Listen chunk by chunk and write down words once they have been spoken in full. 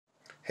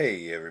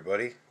Hey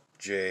everybody,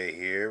 Jay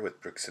here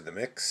with Bricks in the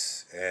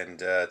Mix, and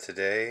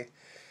today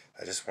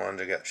I just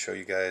wanted to show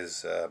you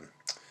guys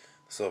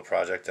this little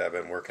project I've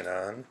been working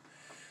on.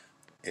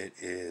 It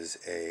is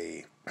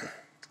a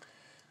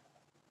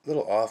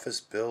little office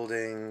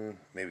building,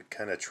 maybe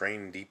kind of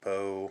train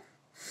depot.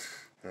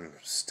 I'm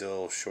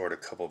still short a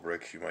couple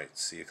bricks. You might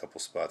see a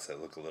couple spots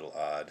that look a little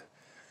odd,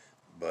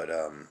 but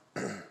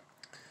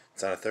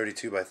it's on a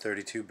 32 by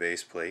 32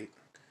 base plate.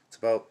 It's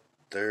about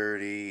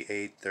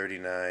 38,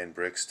 39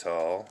 bricks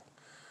tall.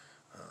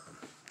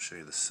 Show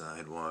you the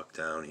sidewalk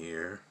down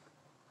here,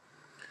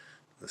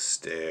 the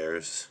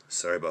stairs.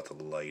 Sorry about the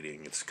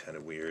lighting, it's kind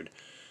of weird.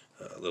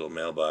 A little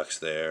mailbox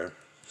there,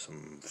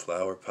 some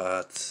flower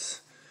pots,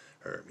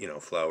 or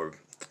flower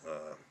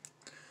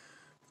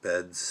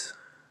beds.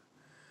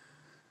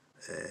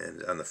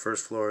 And on the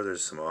first floor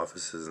there's some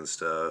offices and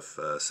stuff.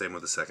 Same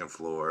with the second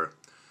floor.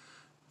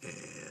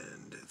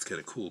 And it's got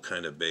a cool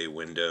kind of bay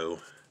window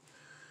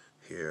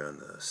here on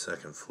the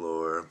second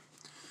floor.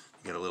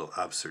 You got a little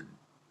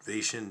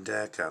observation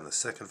deck on the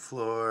second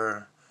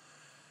floor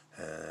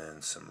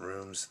and some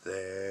rooms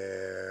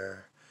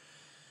there.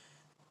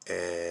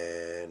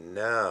 And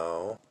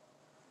now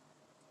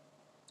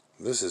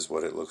this is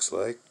what it looks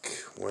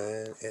like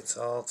when it's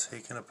all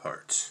taken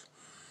apart.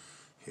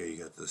 Here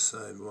you got the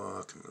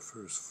sidewalk on the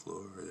first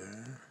floor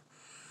there.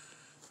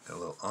 Got a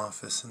little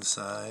office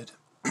inside.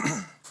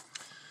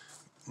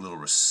 Little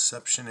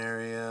reception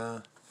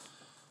area.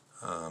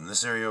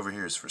 This area over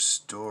here is for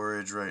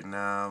storage right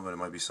now, but it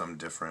might be something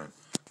different.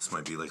 This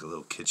might be like a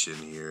little kitchen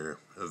here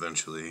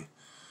eventually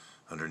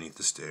underneath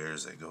the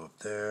stairs that go up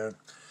there.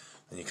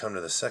 Then you come to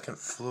the second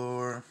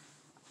floor.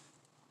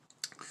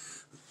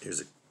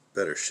 Here's a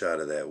better shot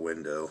of that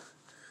window.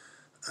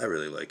 I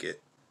really like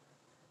it.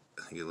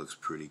 I think it looks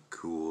pretty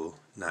cool.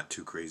 Not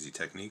too crazy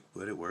technique,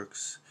 but it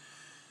works.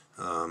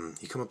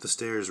 You come up the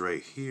stairs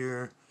right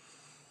here,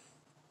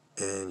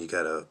 and you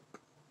got a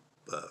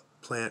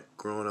plant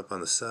growing up on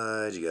the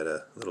side. You got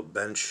a little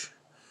bench.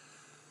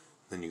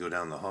 Then you go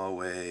down the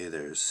hallway.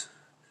 There's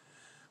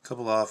a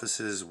couple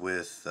offices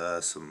with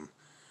some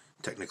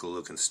technical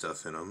looking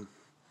stuff in them,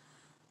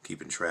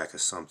 keeping track of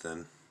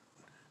something.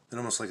 Then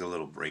almost like a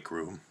little break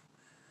room.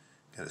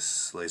 Got a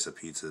slice of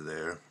pizza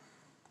there.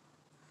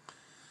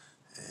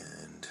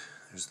 And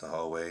there's the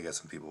hallway. Got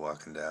some people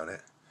walking down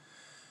it.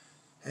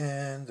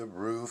 And the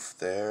roof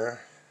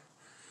there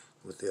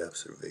with the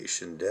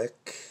observation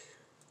deck.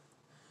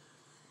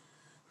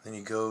 Then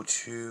you go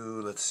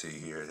to, let's see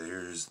here,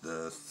 there's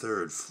the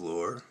third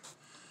floor.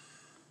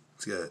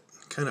 It's got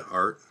kind of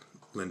art.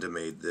 Linda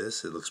made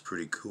this. It looks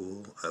pretty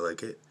cool. I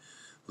like it.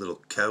 Little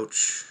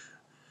couch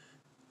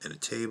and a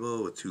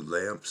table with two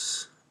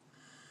lamps.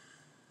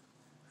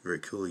 Very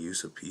cool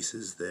use of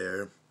pieces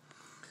there.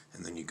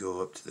 And then you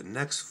go up to the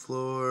next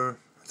floor.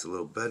 It's a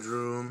little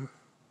bedroom.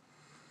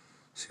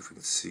 See if we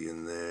can see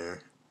in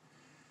there.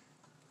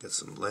 Got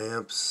some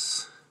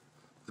lamps.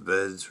 The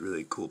bed's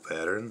really cool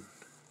pattern.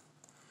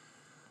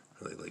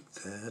 Really like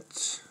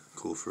that.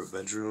 Cool for a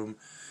bedroom.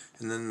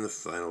 And then the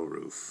final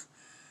roof.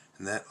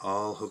 And that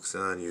all hooks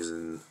on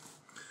using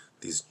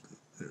these,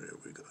 there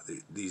we go,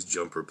 these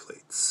jumper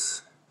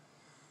plates.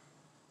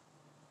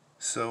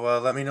 So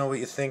let me know what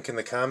you think in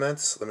the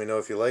comments. Let me know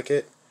if you like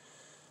it.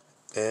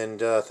 And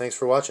thanks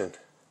for watching.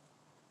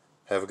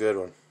 Have a good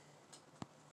one.